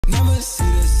see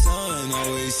the sun,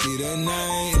 always see the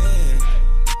night.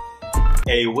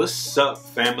 Hey, what's up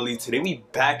family? Today we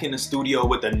back in the studio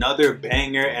with another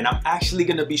banger, and I'm actually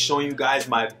gonna be showing you guys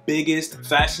my biggest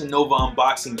Fashion Nova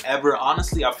unboxing ever.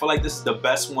 Honestly, I feel like this is the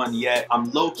best one yet.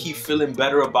 I'm low-key feeling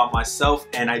better about myself,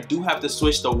 and I do have to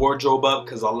switch the wardrobe up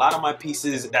because a lot of my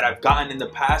pieces that I've gotten in the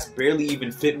past barely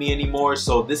even fit me anymore.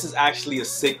 So this is actually a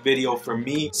sick video for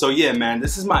me. So yeah, man,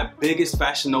 this is my biggest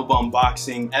Fashion Nova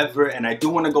unboxing ever, and I do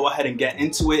want to go ahead and get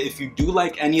into it. If you do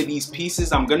like any of these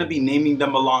pieces, I'm gonna be naming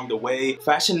them along the way.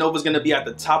 Fashion Nova is going to be at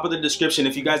the top of the description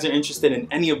if you guys are interested in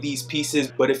any of these pieces.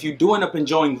 But if you do end up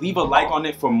enjoying, leave a like on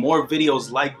it for more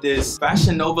videos like this.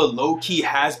 Fashion Nova low-key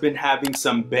has been having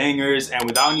some bangers, and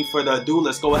without any further ado,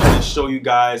 let's go ahead and show you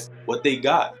guys what they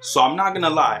got. So I'm not gonna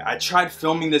lie, I tried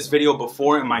filming this video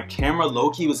before and my camera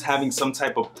low-key was having some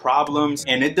type of problems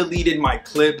and it deleted my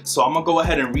clip, so I'm gonna go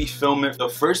ahead and refilm it. The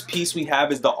first piece we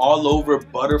have is the all over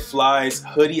butterflies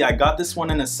hoodie. I got this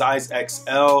one in a size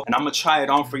XL and I'm gonna try it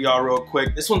on for y'all real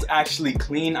quick. This one's actually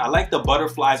clean. I like the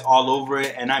butterflies all over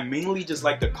it, and I mainly just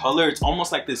like the color. It's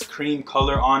almost like this cream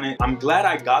color on it. I'm glad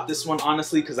I got this one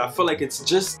honestly because I feel like it's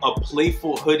just a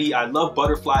playful hoodie. I love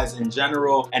butterflies in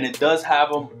general, and it does have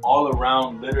them all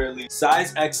around literally.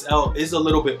 Size XL is a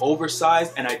little bit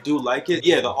oversized and I do like it.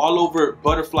 Yeah, the all over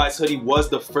butterflies hoodie was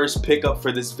the first pickup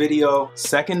for this video.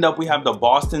 Second up, we have the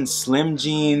Boston Slim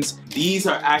jeans. These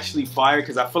are actually fire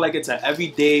because I feel like it's an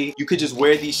everyday, you could just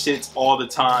wear these shits all the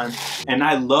time, and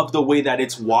I love the way that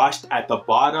it's washed at the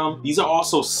bottom. These are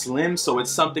also slim, so it's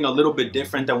something a little bit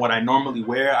different than what I normally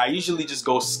wear. I usually just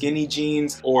go skinny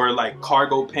jeans or like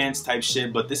cargo pants type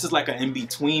shit, but this is like an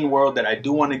in-between world that I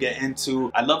do want to get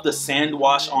into. I love the sand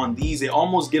wash on these. It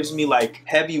almost gives me like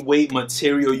heavyweight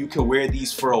material. You can wear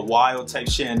these for a while type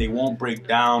shit and they won't break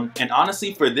down. And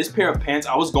honestly, for this pair of pants,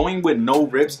 I was going with no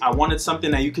rips. I wanted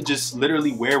something that you could just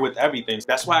literally wear with everything.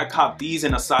 That's why I copped these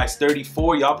in a size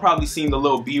 34. Y'all probably seen the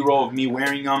little b-roll of me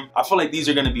wearing them. I feel like these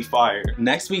are gonna be fire.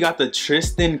 Next, we got the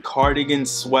Tristan cardigan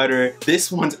sweater.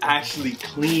 This one's actually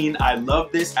clean. I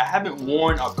love this. I haven't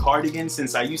worn a cardigan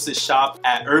since I used to shop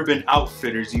at Urban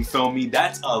Outfitters, you feel me?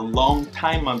 That's a long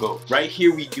time ago. Right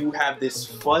here, we do have this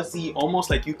fuzzy,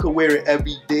 almost like you could wear it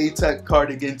every day type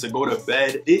cardigan to go to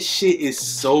bed. This shit is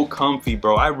so comfy,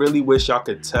 bro. I really wish y'all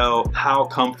could tell how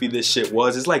comfy this shit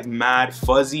was. It's like mad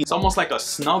fuzzy. It's almost like a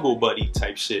snuggle buddy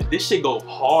type shit. This shit go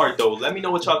hard though. Let me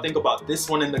know what y'all think about this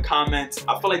one in the comments.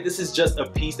 I feel like this is just a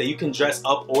piece that you can dress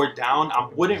up or down. I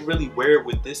wouldn't really wear it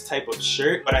with this type of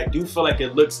shirt, but I do feel like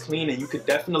it looks clean and you could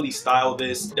definitely style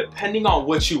this depending on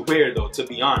what you wear though, to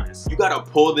be honest. You gotta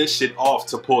pull this shit off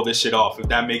to pull this shit off, if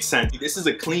that makes sense. This is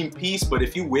a clean piece, but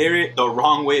if you wear it the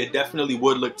wrong way, it definitely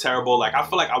would look terrible. Like, I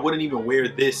feel like I wouldn't even wear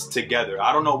this together.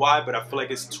 I don't know why, but I feel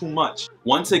like it's too much.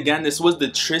 Once again, this was the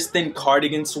Tristan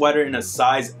cardigan sweater in a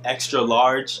size extra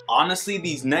large. Honestly,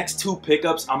 these next two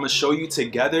pickups I'm gonna show you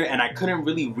together, and I couldn't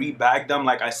really rebag them.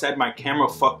 Like I said, my camera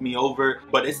fucked me over,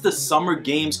 but it's the Summer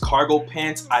Games cargo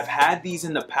pants. I've had these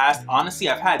in the past. Honestly,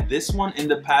 I've had this one in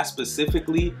the past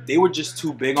specifically. They were just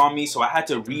too big on me, so I had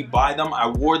to rebuy them. I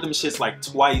wore them shits like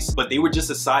twice, but they were just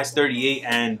a size 38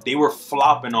 and they were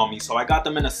flopping on me, so I got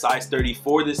them in a size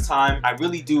 34 this time. I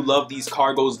really do love these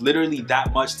cargos literally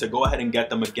that much to go ahead and get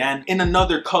them again in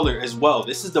another color as well.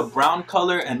 This is the brown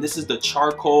color and this is the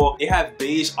charcoal. They have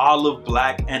beige, olive,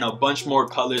 black, and a bunch more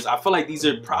colors. I feel like these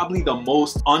are probably the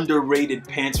most underrated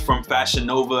pants from Fashion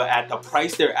Nova. At the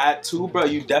price they're at too, bro,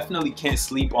 you definitely can't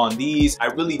sleep on these. I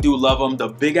really do love them. The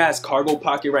big ass cargo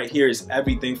pocket right here is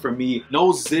everything for me.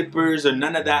 No zippers or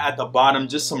none of that at the bottom,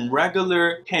 just some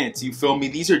regular pants, you feel me?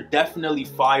 These are definitely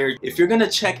fire. If you're gonna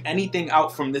check anything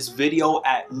out from this video,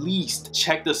 at least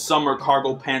check the summer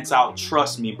cargo pants out.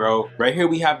 Trust me, bro. Right here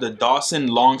we have the Dawson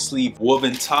long sleeve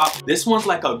woven top. This one's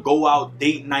like a go out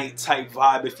date night type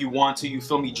vibe if you want to, you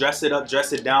feel me? Dress it up,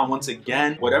 dress it down. Once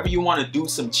again, whatever you want to do.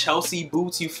 Some Chelsea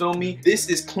boots, you feel me? This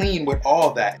is clean with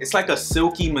all that. It's like a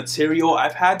silky material.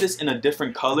 I've had this in a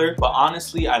different color, but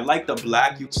honestly I like the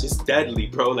black. It's just deadly,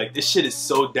 bro. Like, this shit is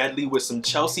so deadly with some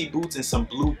Chelsea boots and some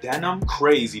blue denim.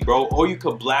 Crazy, bro. Or you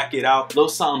could black it out, little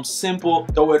something simple,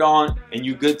 throw it on and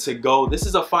you good to go. This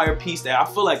is a fire piece that I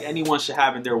feel like anyone should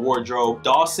have in their wardrobe.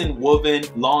 Dawson woven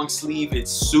long sleeve.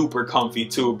 It's super comfy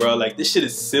too, bro. Like, this shit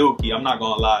is silky, I'm not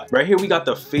gonna lie. Right here we got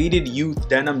the faded youth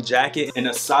denim jacket in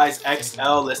a size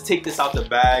XL. Let's take this out the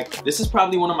bag. This is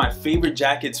probably one of my favorite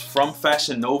jackets from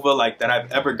Fashion Nova, like that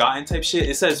I've ever gotten type shit.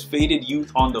 It says faded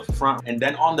youth on the front, and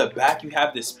then on the back you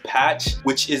have this patch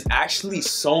which is actually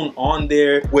sewn on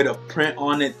there with a print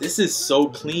on it. This is so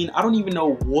clean. I don't even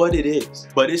know what it is,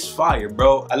 but it's fire,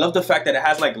 bro. I love the fact that it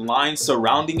has like lines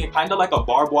surrounding it, kind of like a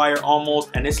barbed wire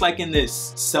almost, and it's like in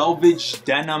this selvage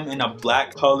denim in a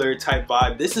black color type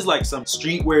vibe. This is like some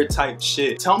streetwear type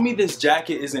shit. Tell me this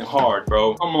jacket isn't hard,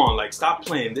 bro. Come on, like stop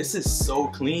playing. This is so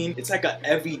clean. It's like an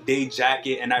everyday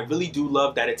jacket, and I really do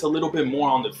love that it's a little bit more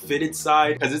on the fitted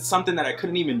side because it's something that I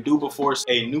couldn't even do before.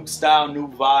 A new style, new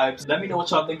vibes. Let me know what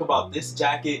y'all think about this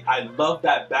jacket. I love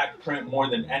that back print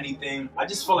more than anything. I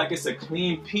just feel like it's a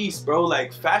clean piece, bro.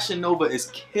 Like Fashion Nova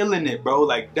is killing it, bro.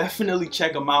 Like definitely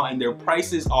check them out, and their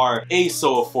prices are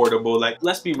so affordable. Like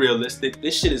let's be realistic,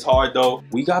 this shit is hard though.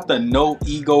 We got the No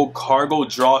Ego cargo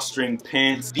drawstring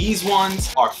pants. These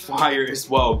ones are fire as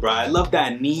well, bro. I love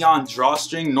that neon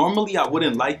drawstring. Normally I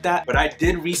wouldn't like that, but I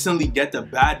did recently get the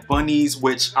Bad Bunnies,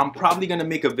 which I'm probably gonna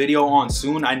make a video on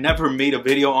soon. I never made a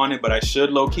video on it, but I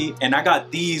should low-key. And I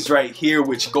got these right here,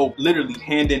 which go literally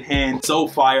hand in hand. So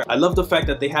fire. I love the fact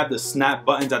that they have the snap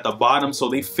buttons at the bottom, so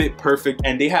they fit perfect,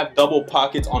 and they have double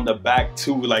pockets on the back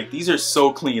too. Like these are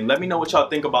so clean. Let me know what y'all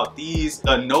think about these.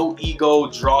 The No Ego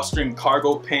drawstring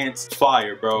cargo pants,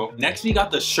 fire, bro. Next we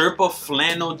got the Sherpa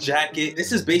flannel jacket.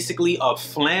 This is basically a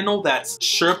flannel that's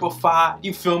Sherpa-fied,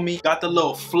 you feel me? Got the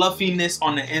little fluffiness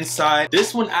on the inside.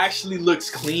 This one actually looks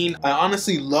clean. I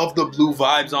honestly love the blue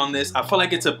vibes on this. I feel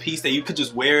like it's a piece that you could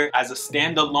just wear as a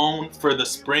standalone for the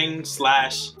spring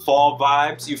slash fall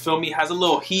vibes, you feel me? Has a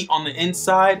little heat on the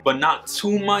inside, but not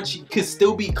too much. It could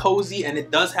still be cozy, and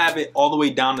it does have it all the way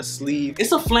down the sleeve.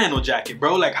 It's a flannel jacket,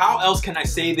 bro. Like how else can I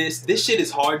say this? This shit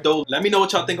is hard though. Let me know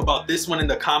what y'all think about this one in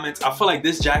the comments. I feel like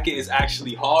this jacket is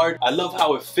actually hard. I love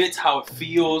how it fits, how it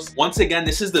feels. Once again,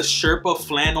 this is the Sherpa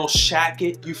flannel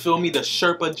shacket, you feel me? The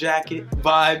Sherpa jacket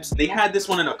vibes. They had this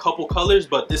one in a couple colors,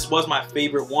 but this was my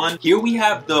favorite one. Here we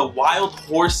have the Wild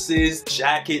Horses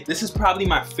jacket. This is probably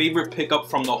my favorite pickup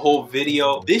from the whole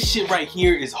video. This shit right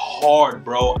here is hard,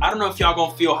 bro. I don't know if y'all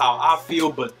gonna feel how I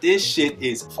feel, but this shit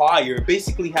is fire. It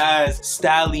basically has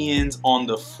stallions on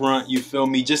the front, you feel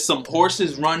me? Just some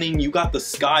horses running. You got the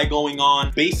sky going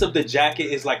on. Base of the jacket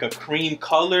is like a cream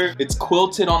color. It's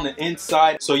quilted on the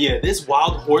inside. So yeah, this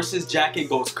Wild Horses jacket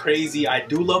goes crazy. I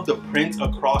do love the print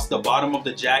across the bottom of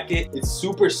the jacket. It's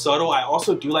super subtle. I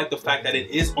also do like the fact that it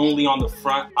is only on the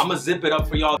front. I'm gonna zip it up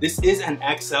for y'all. This is an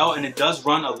XL, and it does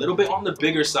run a little bit on the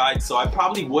bigger side, so I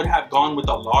probably would have gone with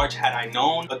a large had I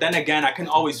known, but then again, I can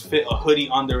always fit a hoodie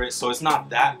under it, so it's not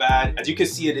that bad. As you can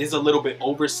see, it is a little bit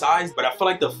oversized, but I feel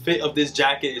like the fit of this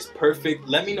jacket is perfect.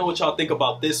 Let me know what y'all think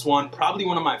about this one. Probably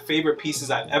one of my favorite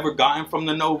pieces I've ever gotten from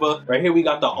the Nova. Right here we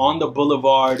got the On the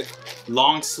Boulevard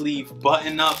long sleeve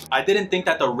button up. I didn't think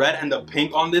that the red and the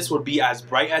pink on this would be as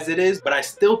bright as it is, but I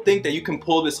still think that you can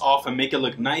pull this off and make it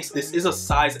look nice. This is a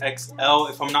size XL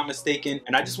if I'm not mistaken,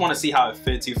 and I just want to see how it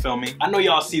fits, you feel me? I know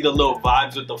y'all see the little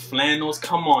vibes with the flannels.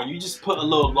 Come on, you just put a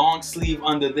little long sleeve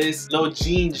under this little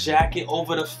jean jacket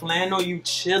over the flannel, you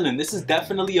chilling. This is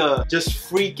definitely a just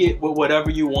freak it with whatever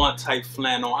you want type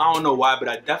flannel. I don't know why, but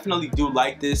I definitely do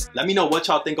like this. Let me know what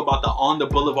y'all think about the On the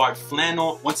Boulevard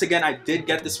flannel. Once again, I did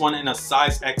get this one in a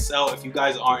size XL. If you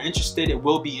guys are interested, it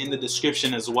will be in the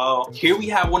description as well. Here we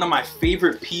have one of my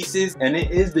favorite pieces, and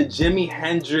it is the Jimi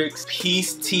Hendrix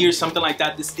piece tee or something like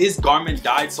that. This is garment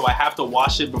dyed, so I have to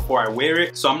wash it before I wear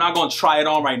it, so I'm not gonna try it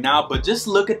on right now, but just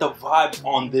look at the vibes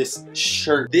on this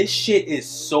shirt. This shit is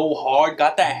so hard.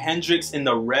 Got that Hendrix in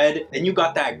the red, then you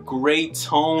got that gray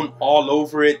tone all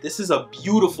over it. This is a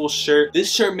beautiful shirt.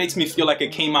 This shirt makes me feel like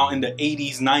it came out in the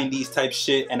 80s, 90s type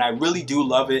shit, and I really do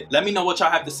love it. Let me know what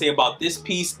y'all have to say about this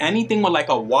piece. Anything with like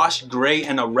a washed gray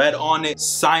and a red on it,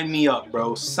 sign me up,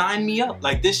 bro. Sign me up.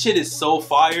 Like this shit is so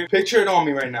fire. Picture it on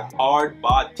me right now. Hard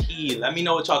body. Let me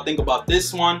know what y'all think about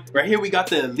this one. Right here we got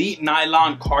the Elite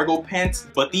nylon cargo pants,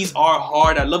 but these are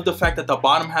hard. I love the fact that the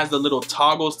bottom has the little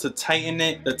toggles to tighten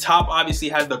it. The top obviously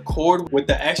has the cord with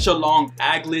the extra long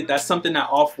aglet. That's something that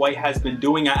Off-White has been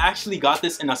doing. I actually got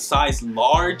this in a size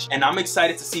large, and I'm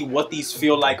excited to see what these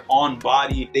feel like on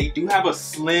body. They do have a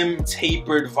slim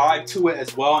tapered vibe to it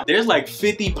as well. There's like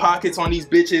 50 pockets on these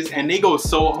bitches, and they go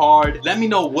so hard. Let me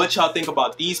know what y'all think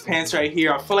about these pants right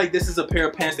here. I feel like this is a pair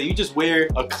of pants that you just wear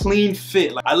a clean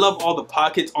fit. Like I love all the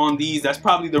pockets on these. That's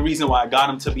probably the reason why I got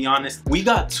them, to be honest. We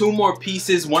got two more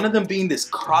pieces, one of them being this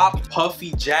crop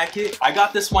puffy jacket. I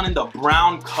got this one in the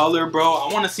brown color, bro.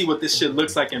 I want to see what this shit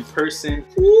looks like in person.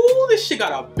 Ooh, this shit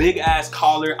got a big ass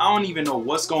collar. I don't even know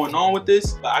what's going on with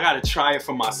this, but I gotta try it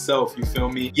for myself, you feel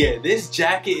me? Yeah, this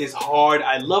jacket is hard.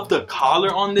 I love the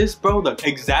collar on this, bro. The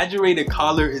exaggerated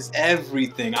collar is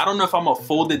everything. I don't know if I'm gonna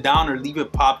fold it down or leave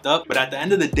it popped up, but at the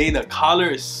end of the day, the collar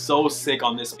is so sick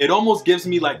on this. It almost gives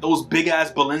me like those big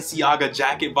ass Balenciaga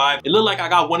jacket vibe. It look like I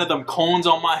got one of them cones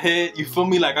on my head, you feel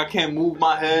me? Like I can't move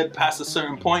my head past a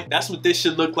certain point. That's what this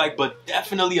should look like, but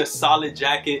definitely a solid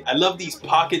jacket. I love these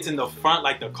pockets in the front,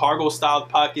 like the cargo style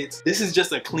pockets. This is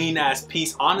just a clean ass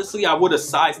piece. Honestly, I would have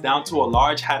sized down to a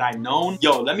large had I known.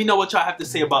 Yo, let me know what y'all have to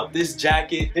say about this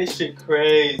jacket. This shit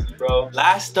crazy, bro.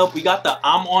 Last up, we got the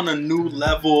I'm on a new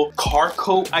level car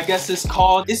coat, I guess it's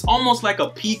called. It's almost like a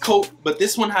pea coat, but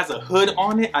this one has a hood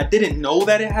on it. I didn't know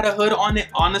that it had a hood on it.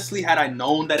 Honestly, had I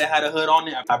known that it had a hood on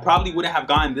it, I probably wouldn't have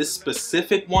gotten this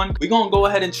specific one. We're gonna go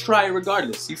ahead and try it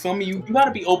regardless. You feel me? You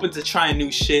gotta be open to trying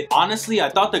new shit. Honestly, I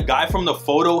thought the guy from the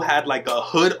photo had like a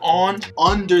hood on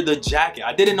under the jacket.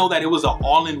 I didn't know that it was an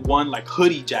all-in-one like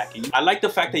hoodie jacket. I like the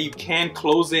fact that you can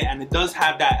close it, and it does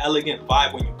have that elegant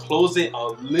vibe when you close it a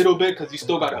little bit because you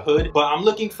still got a hood. But I'm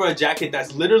looking for a jacket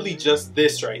that's literally just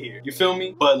this right here. You feel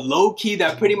me? But low-key,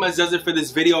 that pretty much does it for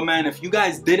this video, man. If you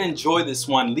guys did enjoy this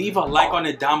one, leave a like on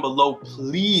it down below,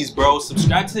 please, bro.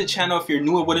 Subscribe to the channel if you're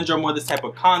new and would enjoy more of this type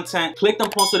of content. Click the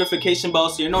post notification bell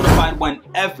so you're notified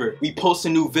whenever we post a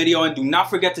new video, and do not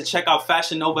forget to check out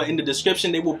Fashion Nova in the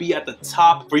description. They will be at the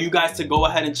top for you guys to go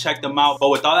ahead and check them out. But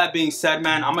with all that being said,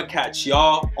 man, I'm gonna catch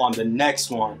y'all on the next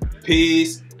one.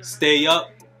 Peace, stay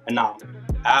up, and I'm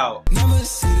out. Never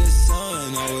see the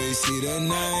sun, always see the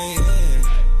night.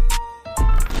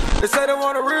 They say they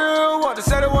want a real one, they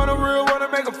say they want a real one to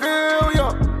make them feel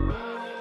young.